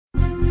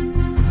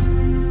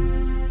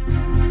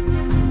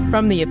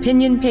From the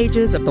opinion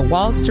pages of the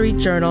Wall Street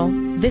Journal,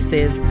 this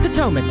is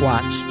Potomac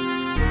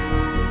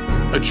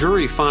Watch. A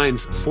jury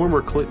finds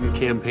former Clinton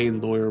campaign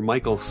lawyer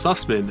Michael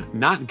Sussmann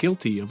not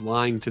guilty of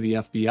lying to the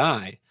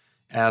FBI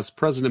as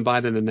President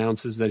Biden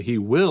announces that he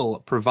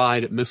will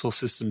provide missile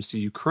systems to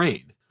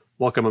Ukraine.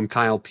 Welcome, I'm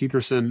Kyle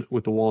Peterson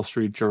with the Wall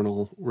Street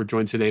Journal. We're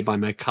joined today by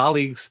my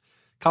colleagues,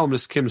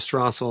 columnist Kim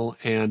Strassel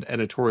and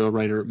editorial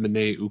writer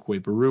Mene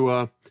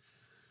Ukwe-Barua.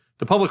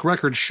 The public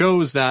record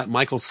shows that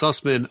Michael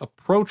Sussmann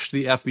approached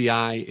the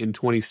FBI in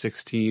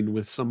 2016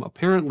 with some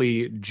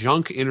apparently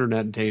junk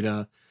internet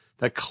data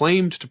that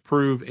claimed to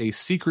prove a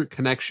secret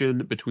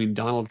connection between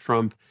Donald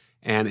Trump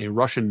and a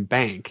Russian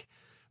bank.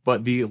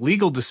 But the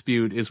legal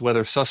dispute is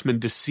whether Sussmann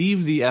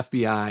deceived the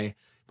FBI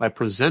by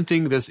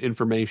presenting this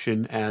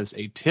information as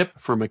a tip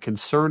from a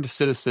concerned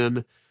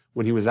citizen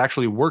when he was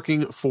actually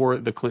working for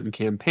the Clinton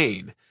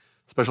campaign.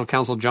 Special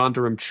counsel John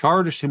Durham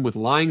charged him with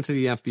lying to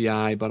the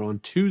FBI, but on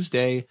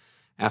Tuesday,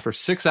 after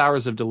 6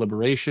 hours of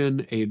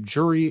deliberation, a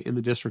jury in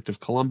the District of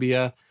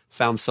Columbia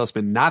found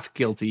Sussmann not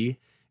guilty,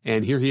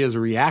 and here he is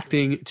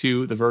reacting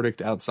to the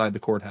verdict outside the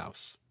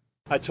courthouse.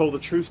 I told the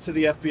truth to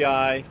the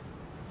FBI,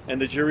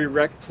 and the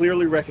jury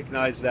clearly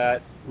recognized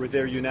that with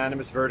their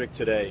unanimous verdict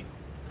today.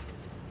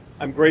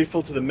 I'm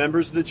grateful to the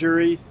members of the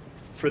jury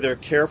for their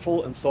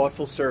careful and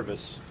thoughtful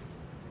service.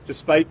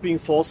 Despite being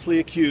falsely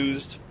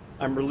accused,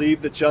 I'm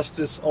relieved that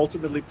justice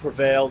ultimately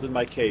prevailed in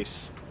my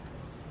case.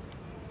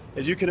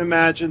 As you can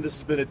imagine, this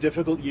has been a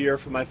difficult year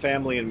for my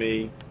family and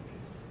me.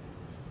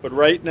 But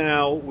right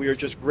now, we are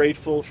just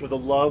grateful for the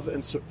love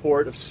and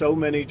support of so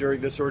many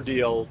during this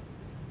ordeal,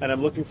 and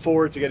I'm looking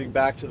forward to getting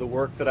back to the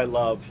work that I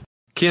love.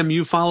 Kim,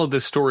 you followed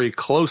this story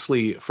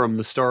closely from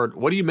the start.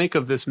 What do you make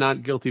of this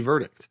not guilty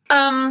verdict?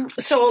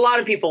 So a lot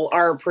of people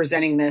are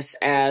presenting this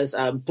as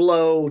a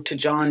blow to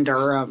John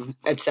Durham,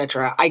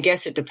 etc. I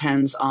guess it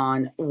depends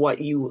on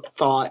what you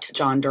thought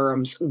John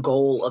Durham's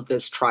goal of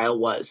this trial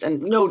was.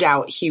 And no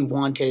doubt he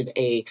wanted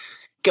a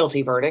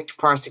guilty verdict.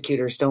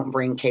 Prosecutors don't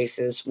bring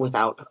cases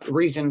without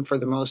reason for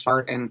the most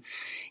part. And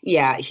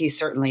yeah, he's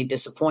certainly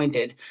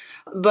disappointed.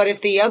 But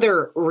if the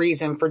other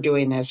reason for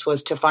doing this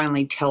was to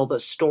finally tell the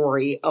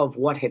story of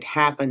what had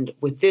happened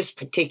with this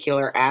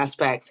particular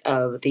aspect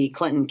of the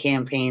Clinton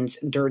campaign's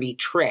dirty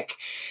trick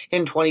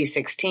in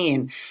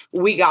 2016,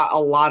 we got a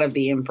lot of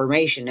the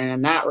information. And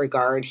in that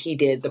regard, he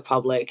did the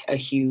public a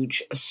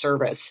huge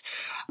service.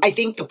 I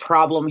think the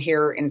problem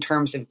here in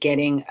terms of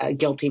getting a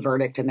guilty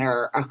verdict, and there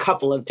are a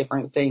couple of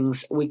different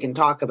things we can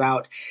talk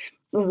about.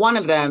 One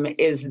of them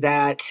is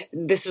that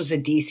this was a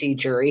D.C.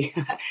 jury.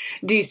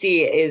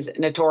 D.C. is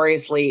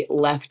notoriously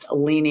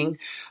left-leaning.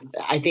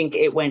 I think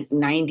it went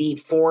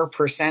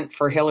 94%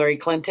 for Hillary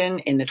Clinton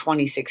in the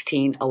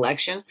 2016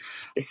 election.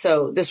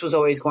 So this was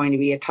always going to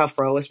be a tough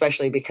row,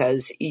 especially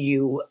because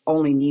you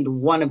only need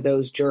one of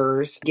those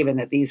jurors, given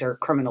that these are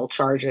criminal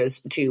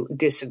charges, to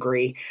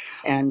disagree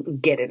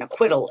and get an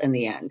acquittal in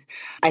the end.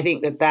 I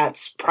think that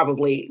that's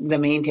probably the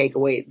main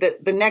takeaway.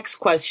 The next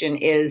question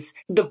is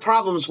the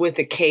problems with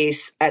the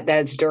case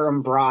that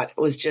Durham brought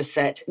was just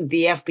that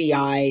the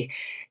FBI,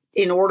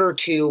 in order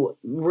to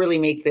really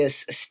make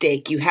this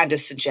stake, you had to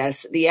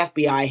suggest the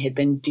FBI had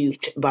been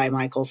duped by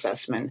Michael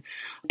Sussmann.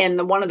 And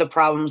one of the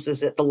problems is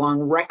that the long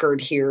record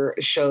here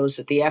shows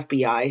that the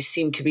FBI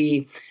seemed to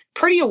be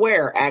pretty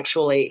aware,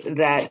 actually,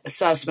 that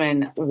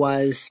Sussmann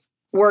was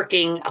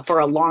working for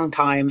a long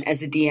time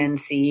as a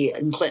DNC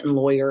and Clinton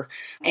lawyer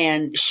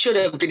and should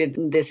have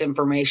treated this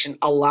information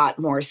a lot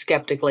more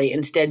skeptically,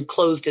 instead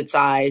closed its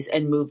eyes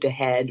and moved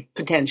ahead,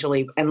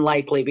 potentially and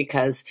likely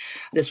because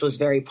this was a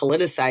very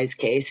politicized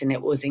case and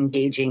it was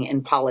engaging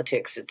in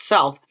politics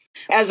itself.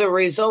 As a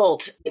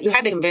result, you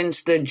had to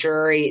convince the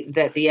jury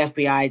that the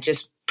FBI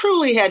just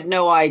truly had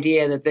no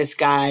idea that this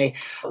guy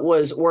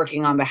was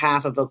working on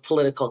behalf of a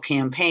political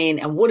campaign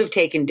and would have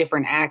taken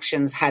different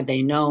actions had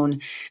they known.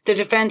 The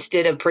defense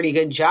did a pretty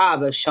good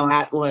job of showing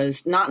that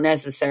was not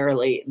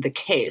necessarily the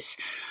case.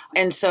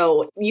 And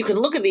so you can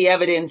look at the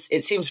evidence.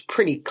 It seems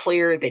pretty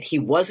clear that he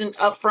wasn't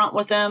upfront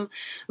with them.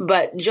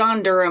 But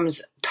John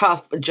Durham's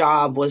tough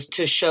job was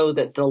to show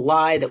that the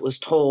lie that was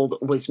told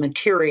was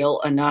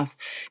material enough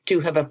to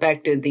have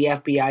affected the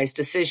FBI's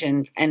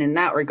decision. And in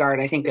that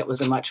regard, I think it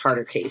was a much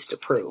harder case to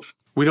prove.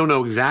 We don't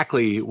know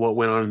exactly what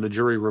went on in the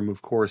jury room,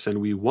 of course, and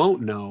we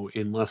won't know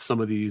unless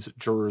some of these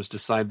jurors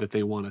decide that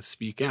they want to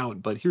speak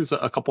out. But here's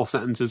a couple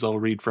sentences I'll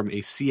read from a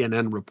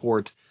CNN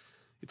report.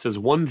 It says,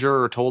 one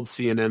juror told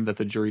CNN that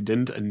the jury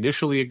didn't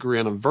initially agree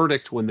on a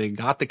verdict when they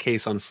got the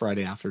case on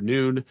Friday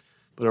afternoon,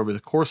 but over the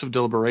course of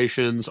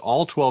deliberations,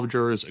 all 12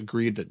 jurors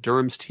agreed that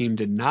Durham's team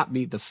did not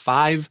meet the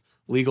 5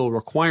 legal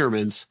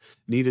requirements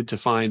needed to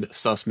find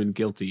Sussmann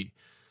guilty.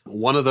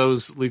 One of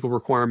those legal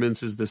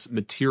requirements is this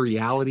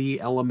materiality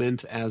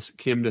element, as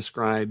Kim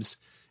describes.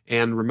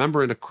 And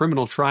remember, in a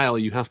criminal trial,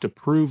 you have to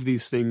prove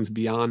these things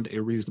beyond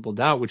a reasonable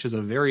doubt, which is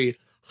a very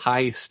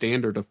high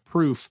standard of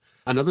proof.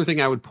 Another thing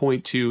I would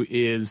point to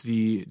is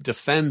the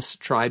defense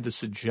tried to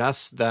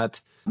suggest that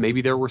maybe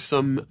there were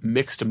some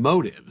mixed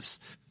motives.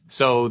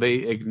 So they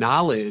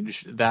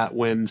acknowledge that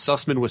when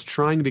Sussmann was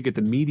trying to get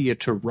the media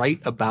to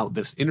write about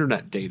this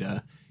internet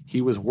data, he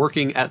was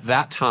working at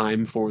that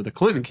time for the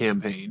Clinton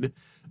campaign.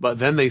 But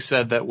then they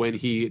said that when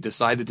he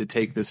decided to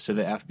take this to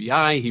the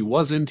FBI, he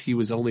wasn't. He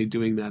was only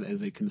doing that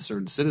as a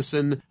concerned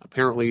citizen.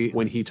 Apparently,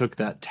 when he took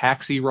that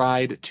taxi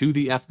ride to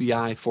the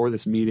FBI for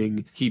this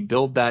meeting, he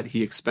billed that,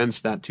 he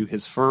expensed that to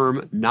his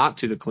firm, not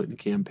to the Clinton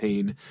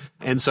campaign.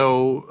 And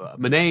so,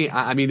 Monet,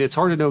 I mean, it's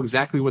hard to know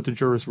exactly what the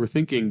jurors were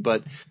thinking,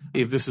 but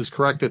if this is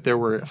correct that there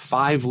were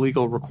 5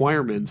 legal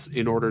requirements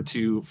in order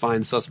to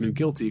find Sussmann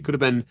guilty, it could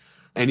have been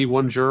any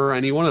one juror,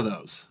 any one of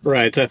those.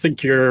 Right. I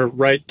think you're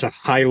right to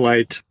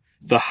highlight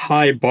the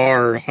high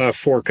bar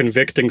for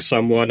convicting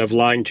someone of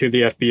lying to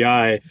the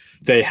FBI.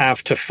 They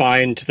have to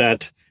find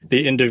that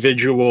the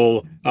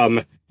individual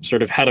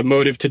sort of had a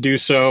motive to do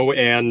so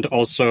and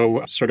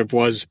also sort of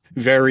was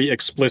very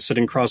explicit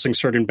in crossing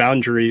certain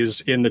boundaries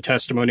in the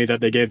testimony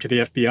that they gave to the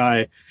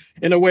FBI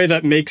in a way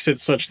that makes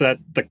it such that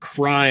the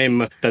crime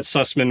that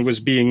Sussmann was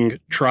being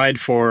tried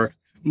for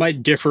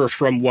might differ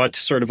from what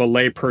sort of a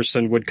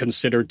layperson would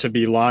consider to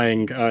be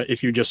lying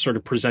if you just sort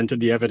of presented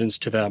the evidence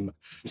to them.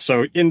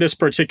 So in this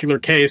particular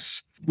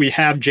case, we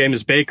have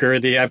James Baker,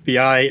 the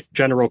FBI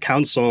general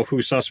counsel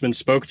who Sussmann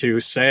spoke to,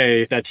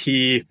 say that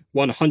he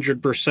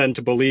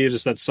 100%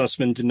 believes that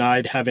Sussmann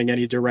denied having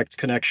any direct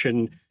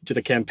connection to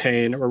the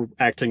campaign or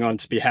acting on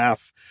its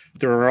behalf.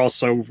 There are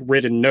also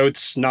written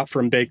notes, not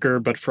from Baker,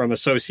 but from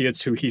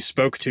associates who he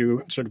spoke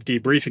to, sort of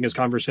debriefing his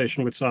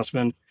conversation with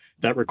Sussmann,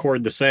 that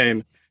record the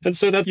same. And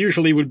so that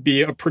usually would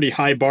be a pretty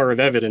high bar of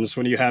evidence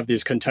when you have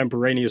these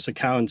contemporaneous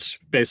accounts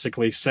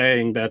basically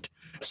saying that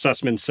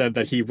Sussmann said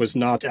that he was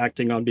not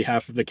acting on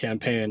behalf of the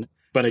campaign.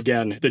 But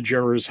again, the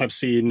jurors have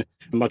seen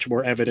much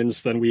more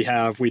evidence than we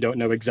have. We don't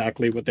know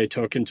exactly what they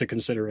took into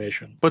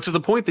consideration. But to the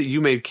point that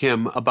you made,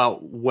 Kim,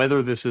 about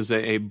whether this is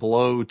a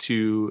blow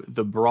to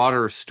the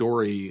broader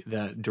story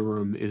that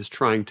Durham is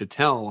trying to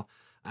tell,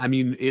 I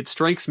mean, it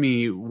strikes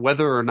me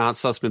whether or not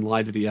Sussmann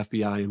lied to the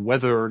FBI and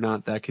whether or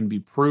not that can be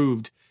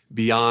proved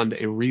beyond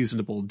a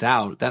reasonable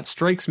doubt, that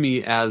strikes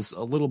me as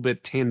a little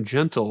bit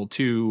tangential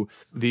to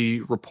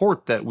the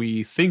report that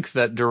we think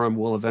that Durham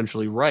will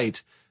eventually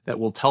write that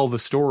will tell the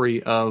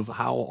story of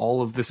how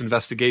all of this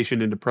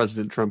investigation into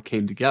President Trump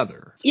came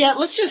together. Yeah,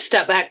 let's just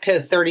step back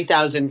to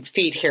 30,000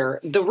 feet here.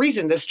 The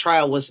reason this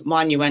trial was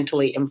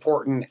monumentally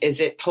important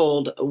is it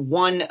told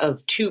one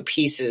of 2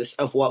 pieces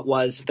of what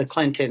was the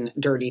Clinton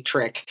dirty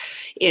trick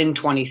in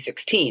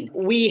 2016.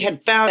 We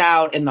had found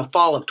out in the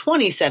fall of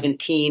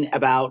 2017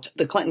 about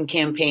the Clinton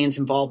campaign's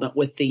involvement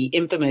with the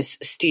infamous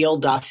Steele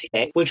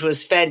dossier, which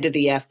was fed to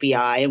the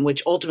FBI and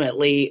which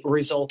ultimately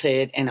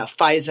resulted in a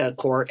FISA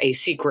court, a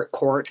secret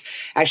court,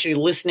 actually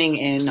listening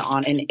in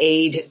on an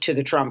aide to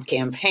the Trump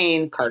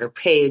campaign, Carter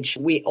Page.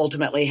 We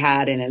ultimately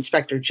had an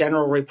inspector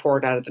general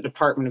report out of the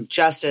Department of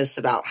Justice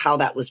about how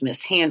that was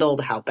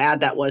mishandled, how bad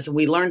that was, and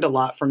we learned a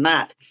lot from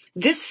that.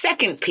 This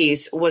second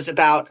piece was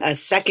about a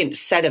second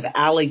set of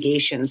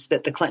allegations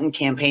that the Clinton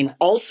campaign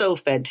also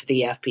fed to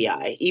the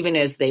FBI, even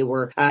as they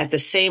were at the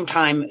same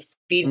time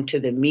feeding to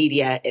the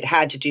media. It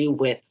had to do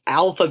with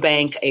Alpha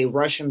Bank, a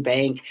Russian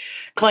bank,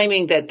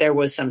 claiming that there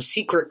was some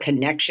secret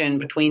connection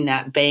between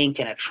that bank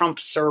and a Trump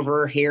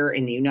server here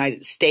in the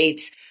United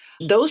States.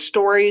 Those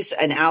stories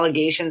and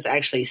allegations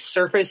actually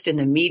surfaced in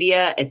the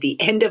media at the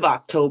end of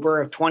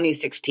October of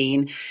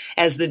 2016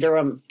 as the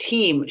Durham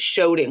team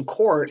showed in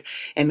court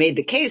and made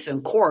the case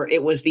in court.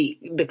 It was the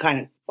kind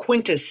of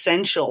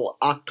quintessential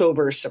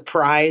October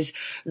surprise,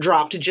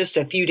 dropped just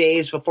a few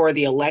days before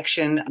the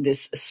election,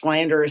 this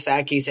slanderous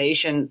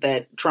accusation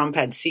that Trump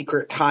had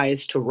secret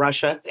ties to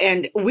Russia.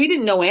 And we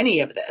didn't know any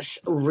of this,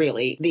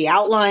 really. The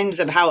outlines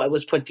of how it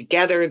was put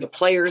together, the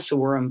players who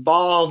were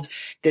involved,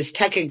 this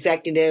tech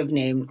executive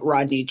named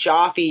Rodney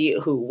Jaffe,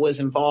 who was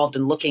involved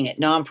in looking at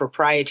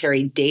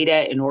non-proprietary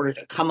data in order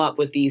to come up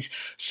with these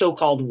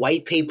so-called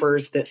white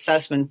papers that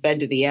Sussmann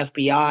fed to the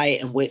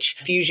FBI, in which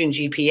Fusion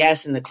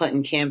GPS and the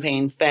Clinton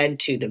campaign fed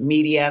to the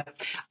media.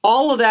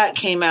 All of that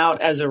came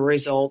out as a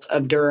result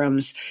of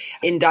Durham's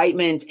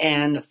indictment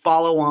and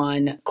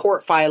follow-on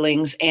court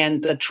filings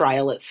and the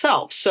trial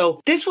itself. So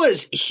this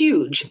was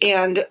huge.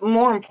 And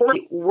more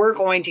importantly, we're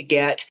going to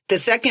get the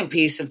second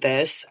piece of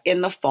this in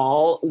the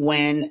fall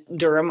when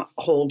Durham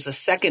holds a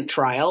second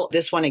trial,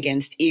 this one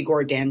against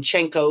Igor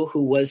Danchenko,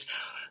 who was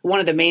one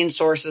of the main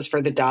sources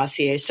for the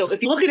dossier. So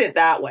if you look at it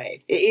that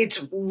way, it's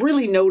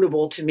really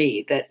notable to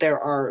me that there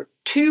are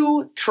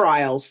 2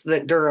 trials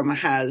that Durham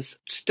has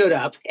stood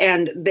up,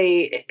 and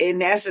they,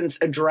 in essence,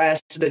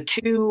 address the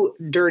 2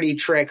 dirty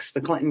tricks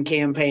the Clinton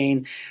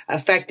campaign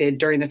affected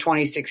during the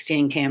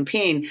 2016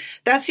 campaign.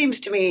 That seems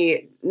to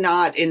me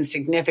not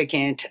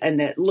insignificant, and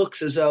that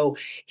looks as though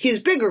his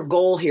bigger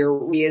goal here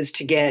is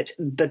to get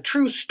the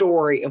true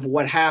story of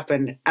what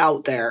happened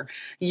out there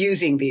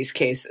using these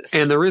cases.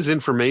 And there is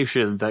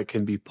information that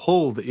can be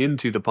pulled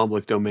into the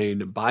public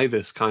domain by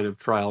this kind of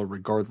trial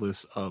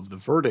regardless of the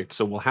verdict.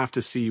 So we'll have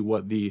to see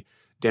what the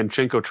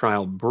Danchenko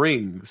trial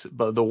brings.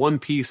 But the one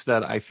piece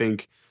that I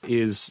think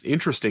is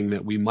interesting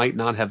that we might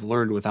not have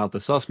learned without the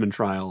Sussmann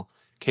trial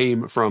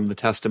came from the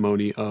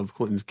testimony of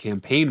Clinton's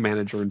campaign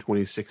manager in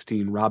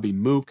 2016, Robbie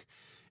Mook.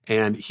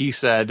 And he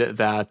said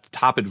that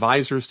top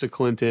advisors to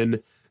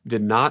Clinton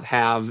did not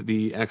have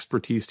the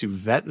expertise to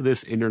vet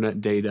this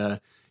internet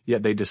data,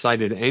 yet they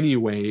decided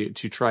anyway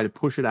to try to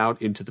push it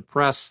out into the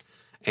press.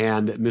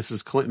 And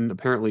Mrs. Clinton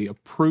apparently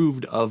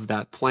approved of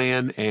that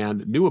plan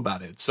and knew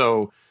about it.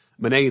 So,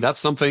 Monet, that's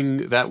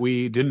something that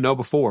we didn't know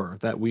before,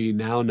 that we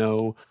now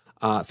know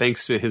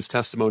thanks to his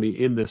testimony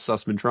in this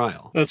Sussmann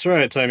trial. That's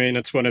right. I mean,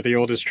 it's one of the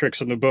oldest tricks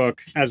in the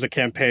book. As a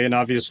campaign,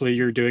 obviously,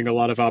 you're doing a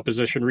lot of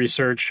opposition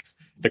research.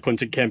 The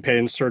Clinton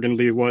campaign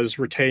certainly was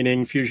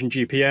retaining Fusion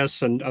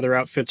GPS and other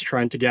outfits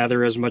trying to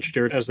gather as much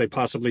dirt as they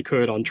possibly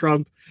could on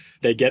Trump.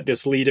 They get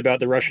this lead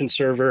about the Russian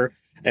server.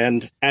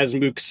 And as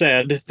Mook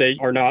said, they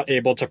are not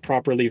able to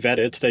properly vet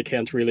it. They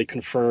can't really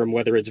confirm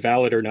whether it's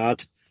valid or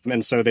not.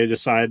 And so they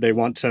decide they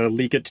want to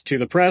leak it to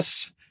the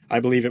press. I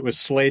believe it was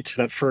Slate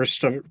that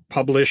first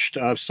published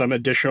some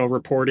additional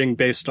reporting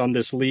based on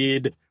this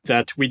lead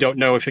that we don't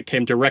know if it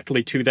came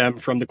directly to them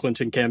from the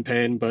Clinton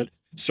campaign, but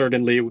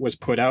certainly was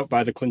put out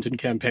by the Clinton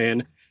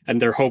campaign.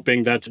 And they're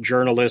hoping that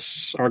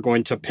journalists are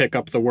going to pick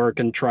up the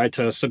work and try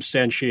to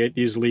substantiate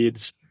these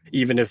leads,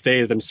 even if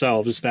they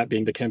themselves, that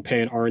being the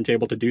campaign, aren't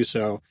able to do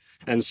so.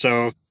 And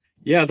so,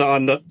 yeah,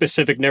 on the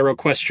specific narrow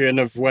question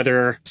of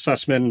whether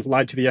Sussmann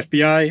lied to the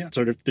FBI,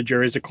 sort of the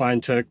jury's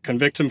declined to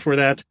convict him for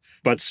that.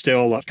 But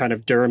still, kind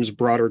of Durham's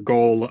broader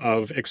goal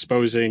of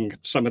exposing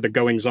some of the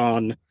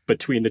goings-on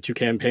between the two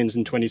campaigns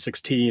in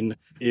 2016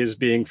 is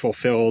being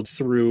fulfilled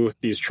through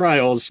these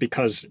trials,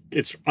 because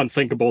it's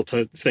unthinkable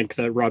to think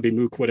that Robbie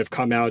Mook would have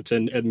come out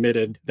and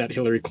admitted that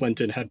Hillary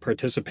Clinton had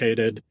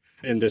participated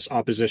in this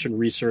opposition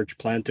research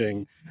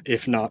planting,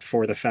 if not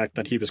for the fact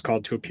that he was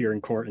called to appear in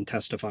court and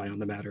testify on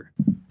the matter.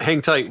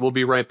 Hang tight. We'll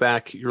be right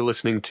back. You're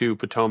listening to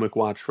Potomac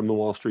Watch from the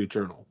Wall Street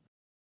Journal.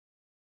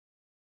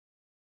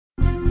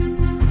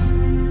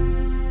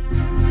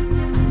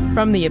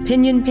 From the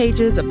opinion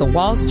pages of the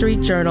Wall Street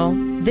Journal,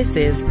 this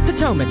is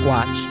Potomac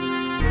Watch.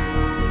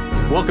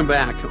 Welcome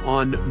back.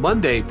 On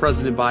Monday,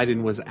 President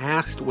Biden was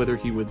asked whether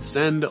he would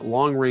send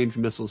long-range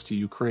missiles to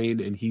Ukraine,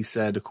 and he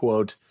said,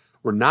 quote,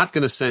 "We're not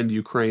going to send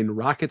Ukraine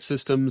rocket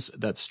systems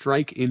that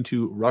strike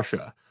into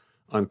Russia,"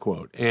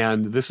 unquote.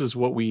 And this is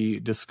what we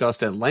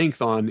discussed at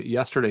length on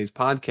yesterday's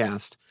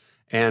podcast.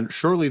 And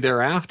shortly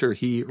thereafter,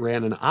 he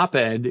ran an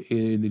op-ed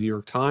in the New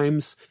York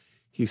Times.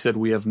 He said,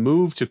 "We have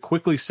moved to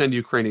quickly send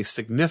Ukraine a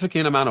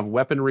significant amount of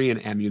weaponry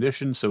and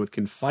ammunition so it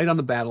can fight on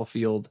the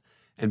battlefield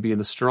and be in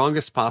the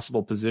strongest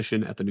possible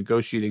position at the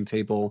negotiating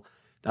table.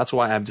 That's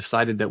why I've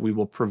decided that we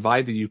will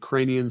provide the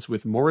Ukrainians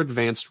with more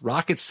advanced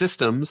rocket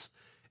systems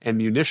and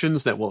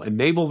munitions that will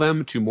enable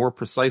them to more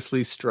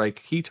precisely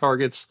strike key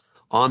targets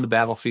on the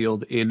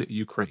battlefield in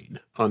Ukraine,"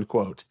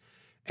 unquote.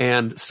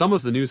 And some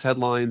of the news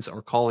headlines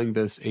are calling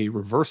this a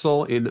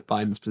reversal in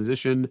Biden's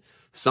position.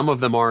 Some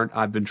of them aren't.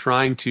 I've been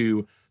trying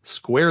to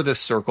square this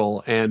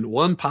circle, and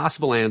one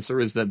possible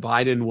answer is that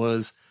Biden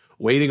was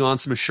waiting on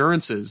some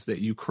assurances that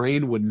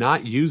Ukraine would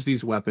not use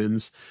these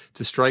weapons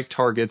to strike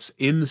targets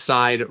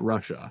inside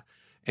Russia.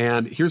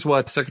 And here's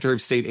what Secretary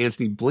of State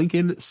Antony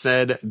Blinken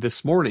said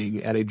this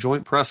morning at a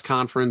joint press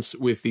conference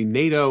with the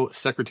NATO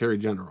Secretary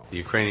General. The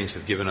Ukrainians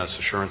have given us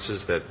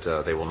assurances that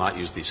they will not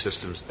use these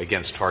systems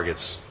against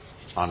targets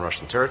on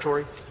Russian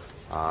territory.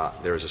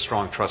 There is a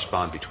strong trust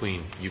bond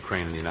between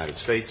Ukraine and the United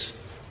States,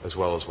 as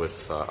well as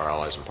with our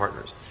allies and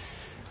partners.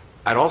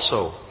 I'd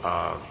also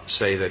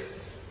say that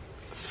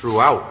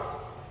throughout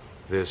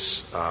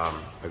this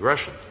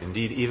aggression,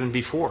 indeed even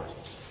before,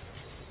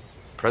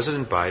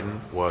 President Biden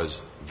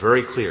was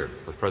very clear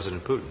with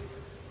President Putin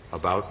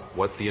about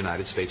what the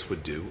United States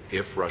would do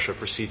if Russia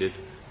proceeded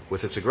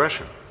with its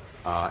aggression,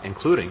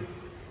 including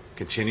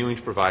continuing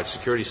to provide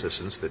security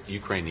assistance that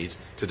Ukraine needs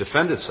to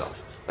defend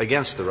itself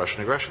against the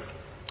Russian aggression.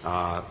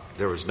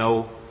 There was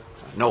no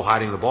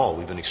hiding the ball.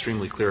 We've been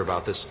extremely clear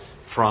about this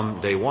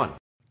from day one.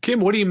 Kim,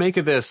 what do you make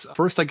of this?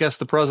 First, I guess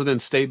the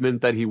president's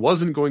statement that he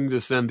wasn't going to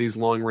send these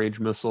long-range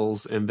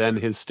missiles, and then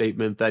his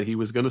statement that he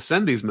was going to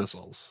send these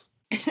missiles.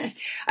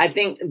 I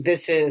think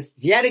this is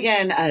yet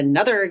again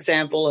another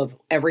example of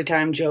every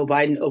time Joe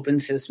Biden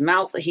opens his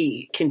mouth,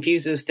 he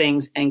confuses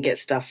things and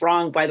gets stuff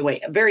wrong. By the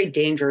way, a very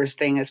dangerous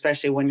thing,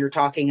 especially when you're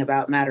talking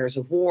about matters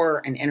of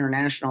war and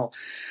international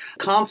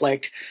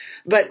conflict.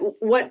 But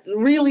what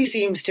really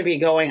seems to be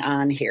going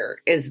on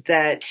here is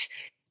that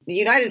the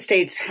United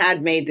States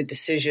had made the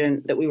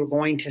decision that we were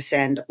going to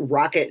send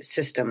rocket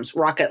systems,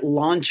 rocket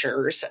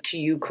launchers to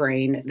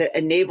Ukraine that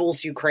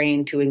enables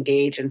Ukraine to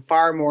engage in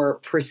far more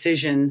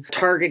precision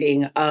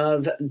targeting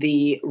of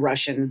the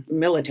Russian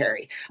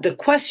military. The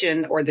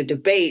question or the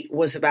debate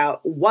was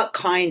about what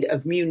kind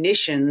of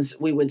munitions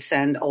we would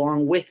send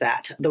along with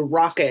that, the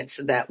rockets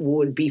that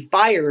would be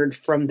fired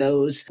from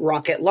those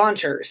rocket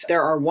launchers.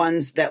 There are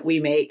ones that we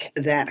make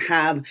that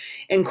have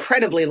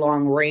incredibly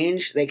long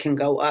range. They can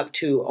go up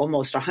to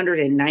almost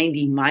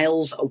 190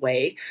 miles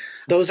away.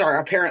 Those are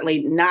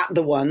apparently not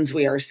the ones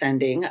we are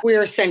sending. We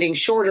are sending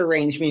shorter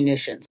range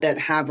munitions that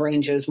have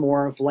ranges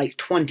more of like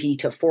 20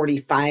 to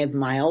 45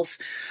 miles.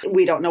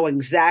 We don't know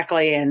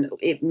exactly, and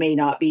it may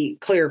not be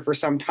clear for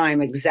some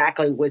time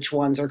exactly which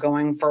ones are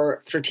going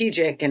for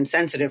strategic and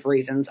sensitive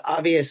reasons,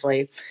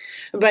 obviously.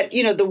 But,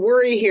 the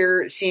worry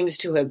here seems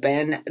to have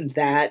been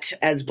that,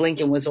 as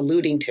Blinken was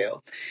alluding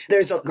to,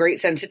 there's a great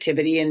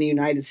sensitivity in the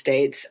United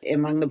States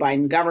among the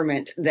Biden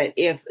government that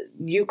if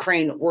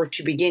Ukraine were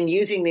to begin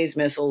using these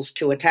missiles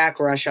to attack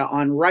Russia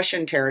on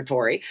Russian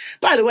territory,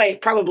 by the way,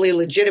 probably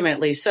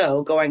legitimately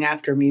so, going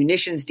after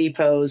munitions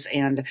depots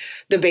and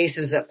the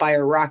bases that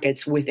fire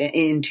rockets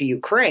into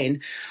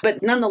Ukraine.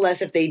 But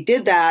nonetheless, if they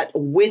did that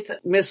with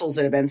missiles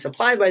that have been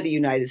supplied by the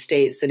United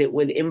States, that it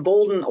would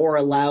embolden or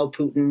allow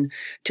Putin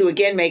to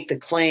again make the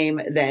claim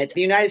that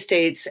the United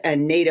States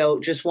and NATO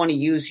just want to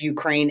use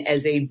Ukraine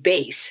as a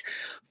base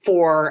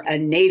for a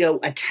NATO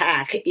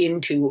attack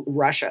into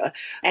Russia,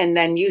 and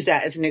then use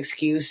that as an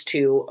excuse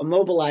to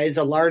mobilize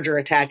a larger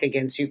attack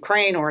against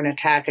Ukraine or an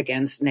attack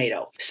against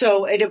NATO.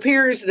 So it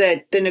appears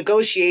that the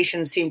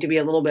negotiations seem to be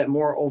a little bit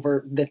more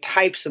over the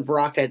types of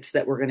rockets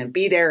that were going to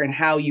be there and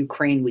how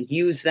Ukraine would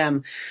use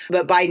them.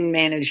 But Biden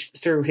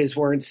managed, through his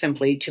words,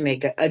 simply to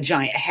make a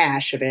giant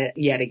hash of it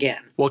yet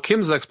again. Well,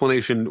 Kim's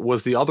explanation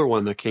was the other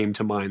one that came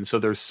to mind. So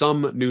there's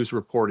some news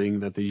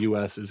reporting that the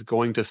U.S. is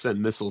going to send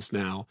missiles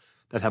now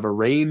that have a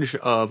range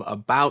of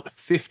about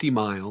 50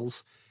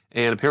 miles.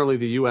 And apparently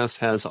the U.S.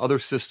 has other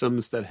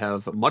systems that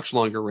have much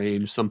longer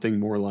range, something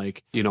more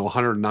like,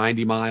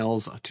 190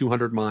 miles,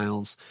 200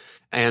 miles.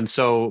 And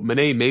so,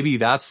 Monet, maybe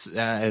that's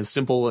as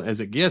simple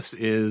as it gets,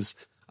 is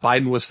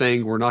Biden was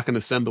saying we're not going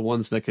to send the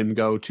ones that can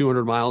go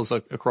 200 miles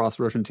across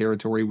Russian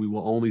territory. We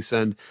will only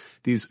send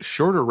these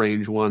shorter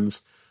range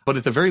ones. But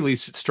at the very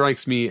least, it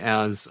strikes me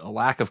as a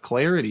lack of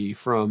clarity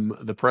from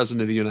the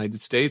president of the United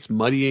States,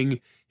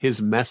 muddying his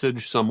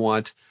message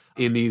somewhat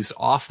in these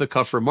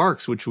off-the-cuff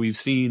remarks, which we've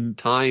seen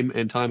time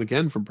and time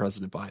again from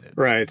President Biden.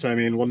 Right. I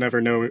mean, we'll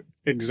never know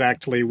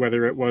exactly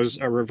whether it was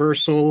a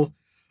reversal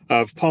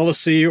of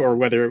policy or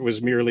whether it was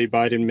merely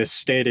Biden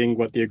misstating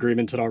what the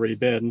agreement had already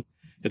been.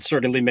 It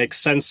certainly makes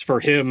sense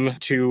for him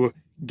to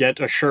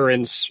get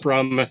assurance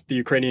from the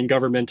Ukrainian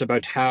government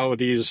about how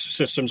these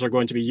systems are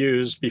going to be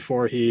used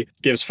before he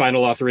gives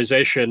final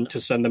authorization to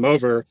send them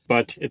over.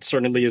 But it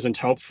certainly isn't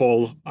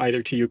helpful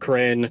either to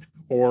Ukraine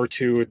or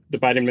to the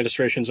Biden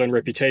administration's own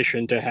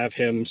reputation to have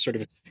him sort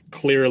of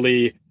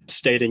clearly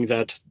stating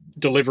that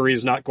delivery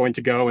is not going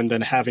to go and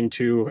then having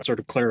to sort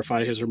of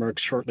clarify his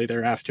remarks shortly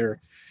thereafter.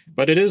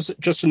 But it is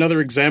just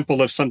another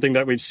example of something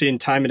that we've seen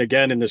time and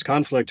again in this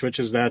conflict, which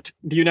is that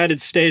the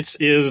United States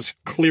is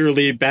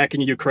clearly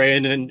backing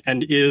Ukraine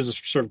and is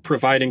sort of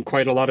providing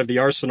quite a lot of the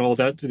arsenal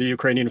that the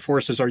Ukrainian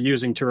forces are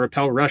using to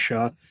repel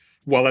Russia,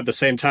 while at the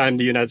same time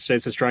the United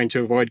States is trying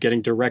to avoid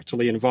getting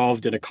directly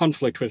involved in a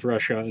conflict with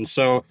Russia. And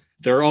so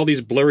there are all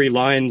these blurry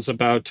lines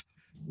about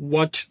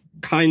what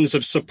kinds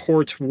of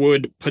support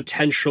would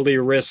potentially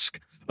risk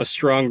a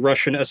strong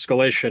Russian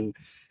escalation.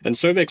 And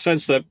so it makes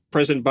sense that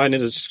President Biden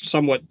is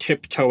somewhat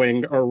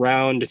tiptoeing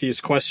around these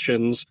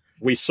questions.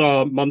 We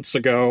saw months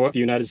ago the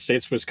United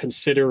States was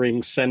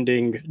considering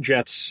sending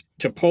jets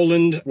to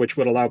Poland, which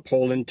would allow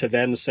Poland to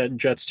then send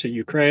jets to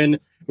Ukraine.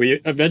 We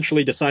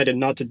eventually decided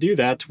not to do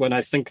that when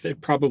I think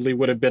it probably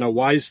would have been a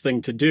wise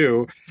thing to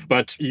do.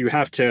 But you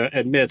have to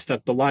admit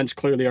that the lines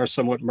clearly are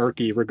somewhat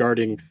murky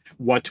regarding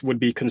what would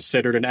be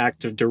considered an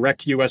act of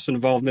direct U.S.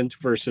 involvement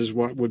versus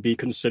what would be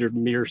considered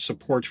mere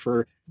support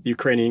for the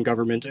Ukrainian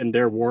government and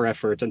their war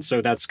effort. And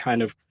so that's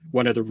kind of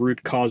one of the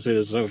root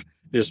causes of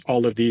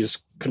all of these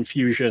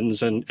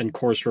confusions and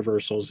course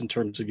reversals in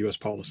terms of U.S.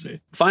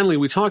 policy. Finally,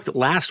 we talked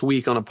last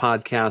week on a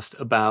podcast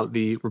about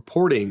the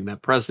reporting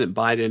that President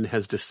Biden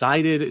has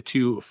decided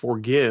to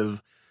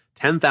forgive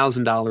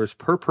 $10,000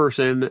 per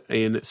person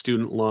in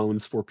student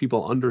loans for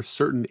people under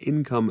certain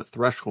income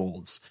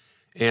thresholds.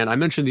 And I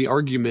mentioned the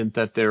argument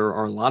that there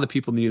are a lot of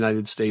people in the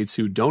United States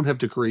who don't have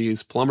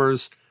degrees,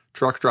 plumbers,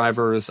 truck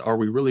drivers. Are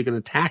we really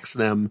going to tax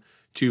them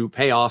to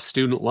pay off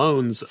student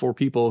loans for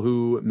people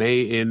who may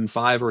in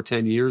 5 or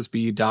 10 years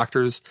be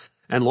doctors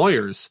and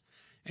lawyers?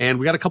 And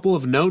we got a couple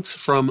of notes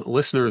from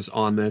listeners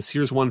on this.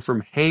 Here's one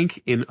from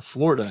Hank in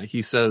Florida.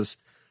 He says,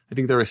 I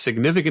think there are a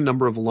significant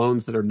number of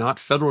loans that are not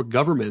federal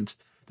government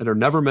that are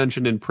never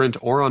mentioned in print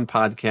or on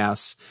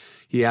podcasts.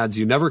 He adds,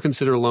 you never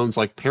consider loans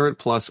like Parent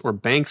Plus or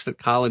banks that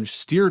college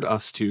steered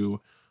us to.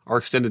 Our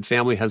extended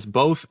family has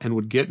both and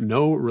would get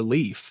no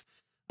relief.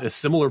 A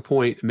similar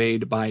point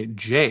made by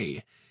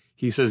Jay.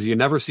 He says, you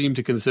never seem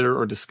to consider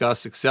or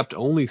discuss, except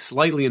only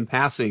slightly in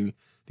passing,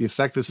 the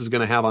effect this is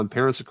going to have on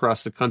parents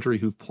across the country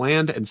who've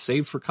planned and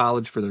saved for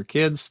college for their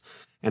kids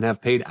and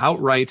have paid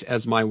outright,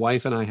 as my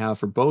wife and I have,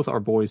 for both our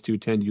boys to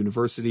attend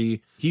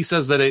university. He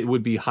says that it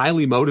would be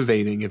highly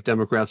motivating if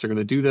Democrats are going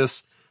to do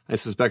this. I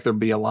suspect there'll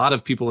be a lot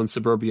of people in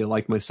suburbia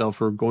like myself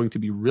who are going to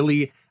be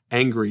really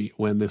angry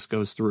when this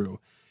goes through.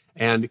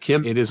 And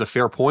Kim, it is a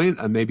fair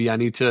point. Maybe I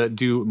need to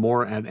do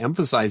more at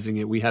emphasizing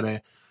it. We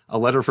had a a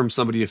letter from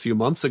somebody a few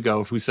months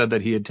ago who said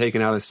that he had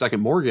taken out a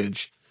second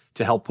mortgage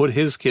to help put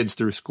his kids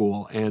through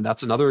school. And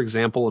that's another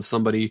example of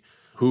somebody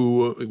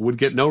who would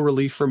get no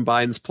relief from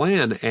Biden's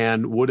plan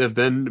and would have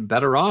been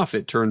better off,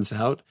 it turns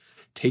out,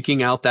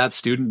 taking out that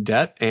student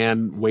debt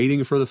and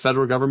waiting for the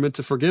federal government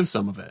to forgive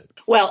some of it.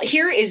 Well,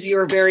 here is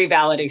your very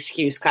valid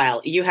excuse, Kyle.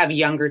 You have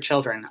younger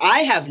children. I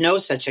have no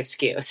such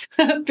excuse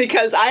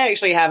because I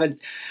actually have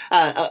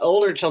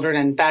older children.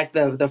 In fact,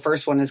 the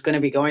first one is going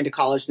to be going to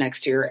college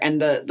next year.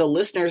 And the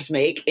listeners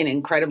make an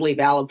incredibly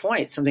valid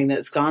point, something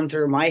that's gone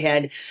through my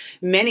head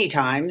many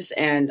times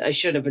and I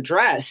should have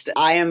addressed.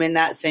 I am in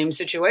that same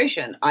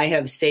situation. I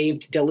have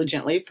saved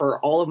diligently for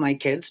all of my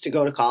kids to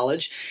go to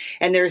college.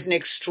 And there's an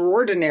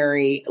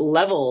extraordinary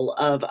level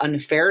of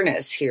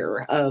unfairness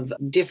here, of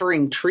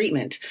differing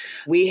treatment.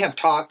 We have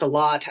talked a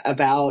lot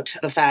about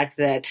the fact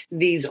that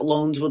these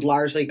loans would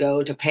largely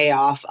go to pay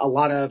off a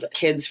lot of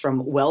kids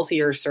from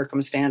wealthier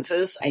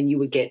circumstances, and you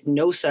would get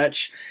no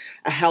such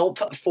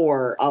help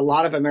for a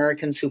lot of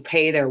Americans who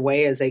pay their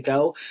way as they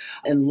go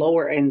and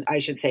lower, and I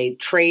should say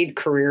trade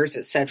careers,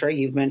 etc.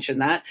 You've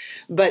mentioned that.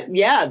 But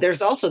yeah,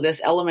 there's also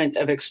this element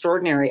of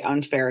extraordinary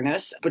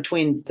unfairness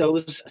between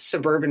those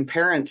suburban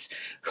parents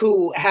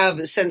who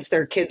have, since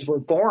their kids were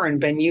born,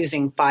 been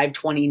using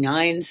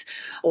 529s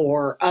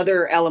or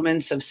other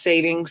elements of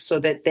savings so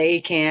that they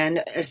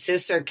can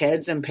assist their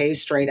kids and pay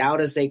straight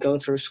out as they go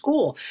through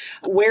school.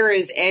 Where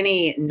is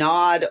any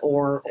nod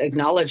or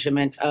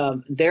acknowledgement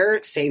of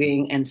their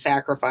saving and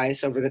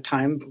sacrifice over the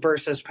time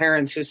versus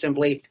parents who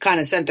simply kind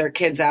of sent their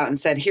kids out and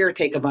said, here,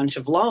 take a bunch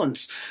of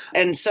loans.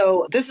 And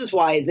so this is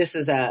why this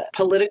is a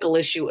political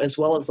issue as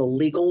well as a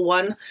legal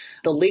one.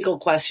 The legal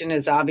question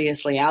is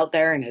obviously out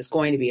there and is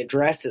going to be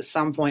addressed at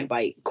some point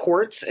by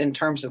courts in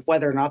terms of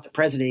whether or not the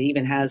president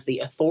even has the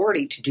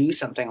authority to do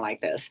something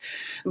like this.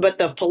 But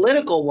the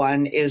political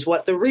one is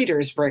what the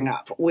readers bring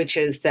up, which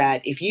is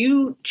that if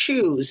you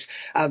choose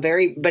a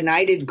very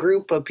benighted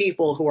group of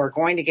people who are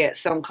going to get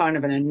some kind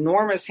of an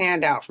enormous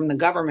handout from the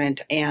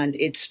government and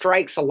it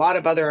strikes a lot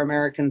of other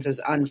Americans as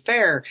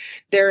unfair,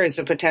 there is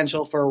a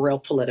potential for a real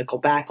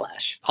political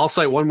backlash. I'll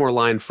cite one more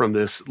line from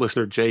this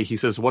listener, Jay. He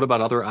says, what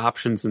about other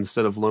options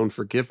instead of loan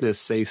forgiveness,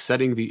 say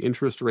setting the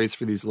interest rates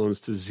for these loans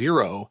to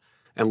zero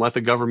and let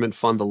the government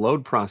fund the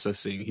loan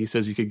processing? He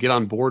says you could get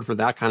on board for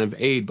that kind of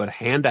aid, but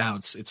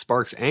handouts, it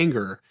sparks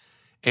anger.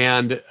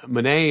 And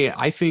Monet,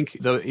 I think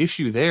the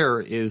issue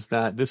there is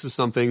that this is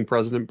something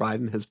President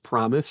Biden has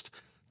promised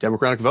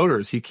Democratic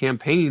voters. He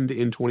campaigned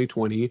in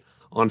 2020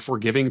 on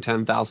forgiving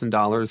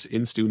 $10,000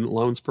 in student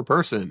loans per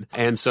person.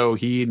 And so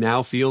he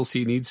now feels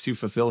he needs to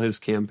fulfill his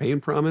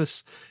campaign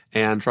promise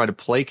and try to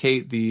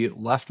placate the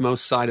leftmost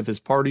side of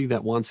his party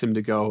that wants him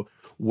to go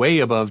way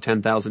above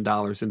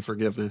 $10,000 in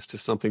forgiveness to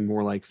something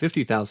more like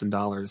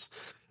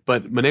 $50,000.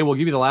 But Monet, will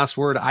give you the last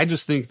word. I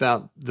just think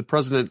that the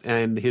president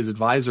and his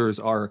advisors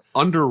are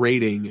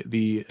underrating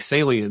the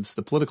salience,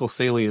 the political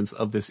salience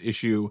of this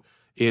issue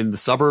in the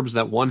suburbs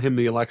that won him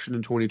the election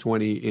in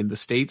 2020, in the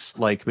states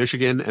like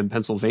Michigan and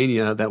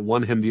Pennsylvania that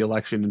won him the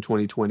election in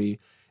 2020.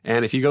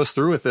 And if he goes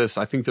through with this,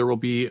 I think there will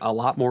be a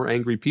lot more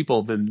angry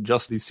people than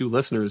just these two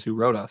listeners who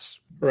wrote us.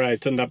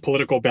 Right, and that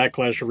political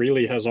backlash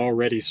really has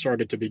already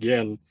started to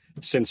begin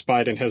since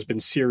Biden has been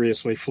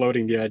seriously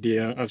floating the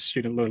idea of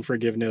student loan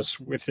forgiveness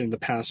within the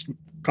past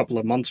couple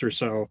of months or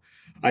so.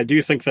 I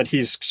do think that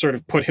he's sort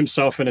of put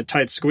himself in a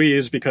tight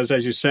squeeze because,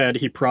 as you said,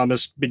 he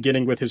promised,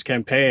 beginning with his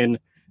campaign,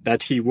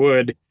 that he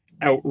would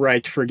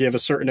outright forgive a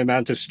certain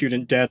amount of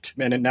student debt,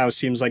 and it now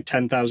seems like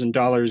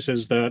 $10,000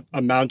 is the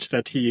amount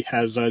that he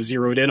has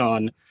zeroed in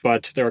on.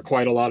 But there are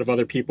quite a lot of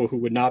other people who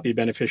would not be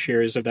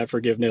beneficiaries of that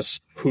forgiveness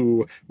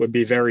who would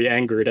be very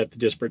angered at the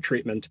disparate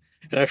treatment.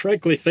 And I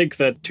frankly think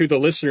that, to the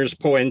listener's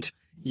point,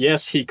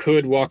 yes, he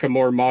could walk a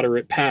more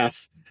moderate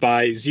path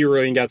by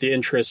zeroing out the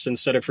interest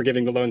instead of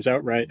forgiving the loans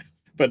outright.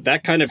 But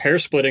that kind of hair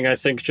splitting, I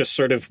think, just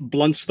sort of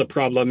blunts the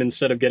problem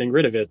instead of getting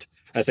rid of it.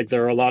 I think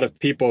there are a lot of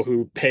people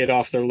who paid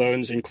off their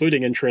loans,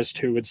 including interest,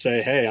 who would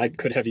say, hey, I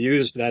could have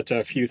used that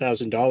few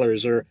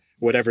 $1,000s or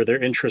whatever their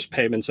interest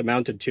payments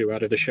amounted to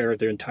out of the share of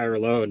their entire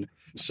loan.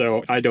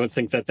 So I don't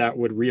think that that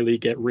would really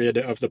get rid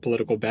of the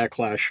political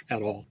backlash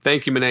at all.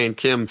 Thank you, Monet and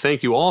Kim.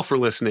 Thank you all for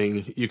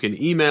listening. You can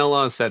email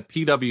us at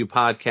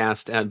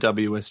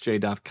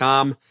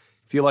pwpodcast@wsj.com.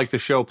 If you like the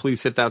show,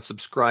 please hit that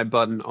subscribe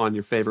button on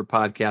your favorite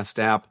podcast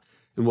app.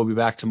 And we'll be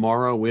back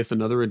tomorrow with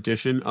another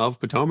edition of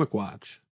Potomac Watch.